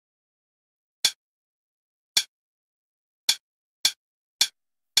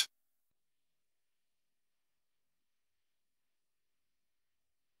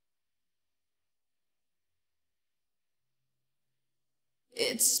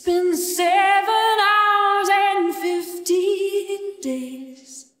It's been 7 hours and 15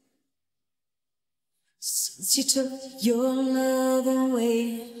 days since you took your love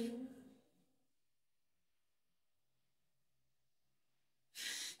away.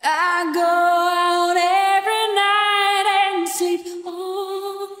 I go out every night and sleep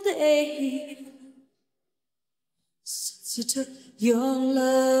all day since you took your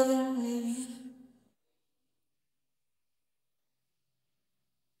love away.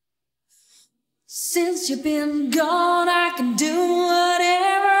 Since you've been gone, I can do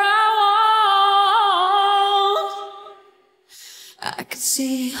whatever I want. I can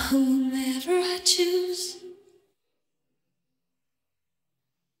see whomever I choose.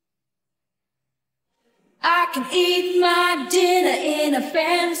 I can eat my dinner in a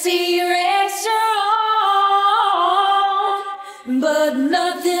fancy restaurant, but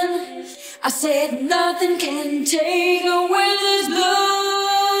nothing, I said nothing can take away this blues,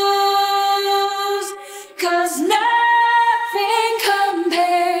 'cause nothing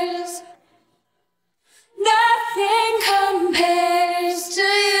compares, nothing compares to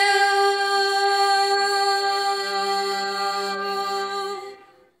you.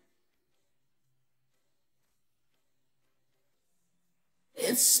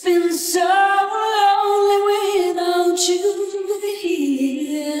 It's been so lonely without you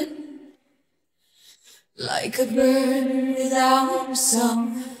here, like a bird without a song.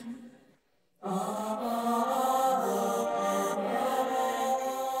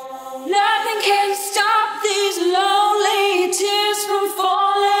 Nothing can stop these lonely tears from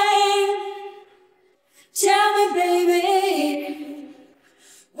falling. Tell me, baby,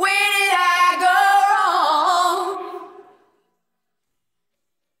 where did I go wrong?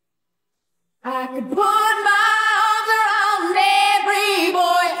 I could put my arms around every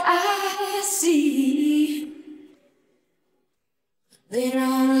boy I see. They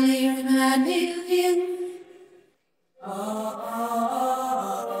only remind me of you.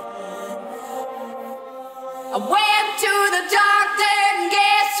 I went to the doctor and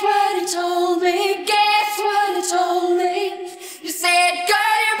guess what he told me? Guess what he told me? He said,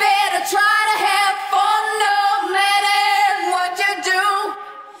 girl, you better try to have fun no matter what you do.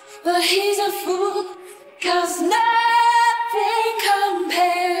 But he's a fool, 'cause nothing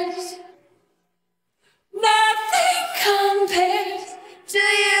compares, nothing compares to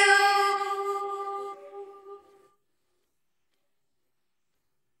you.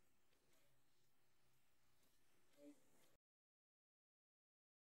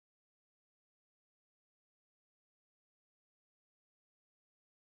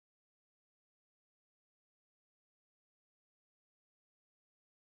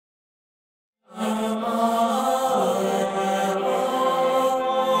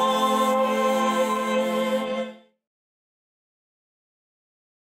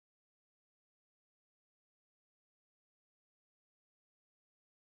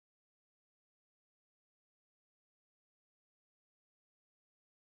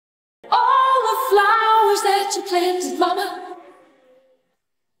 All the flowers that you planted, mama,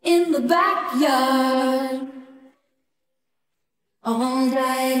 in the backyard, all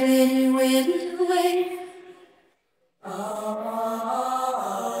died when you went away. I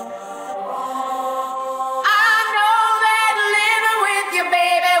know that living with your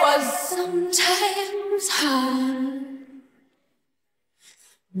baby was sometimes hard,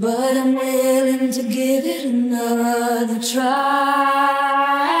 but I'm willing to give it another try.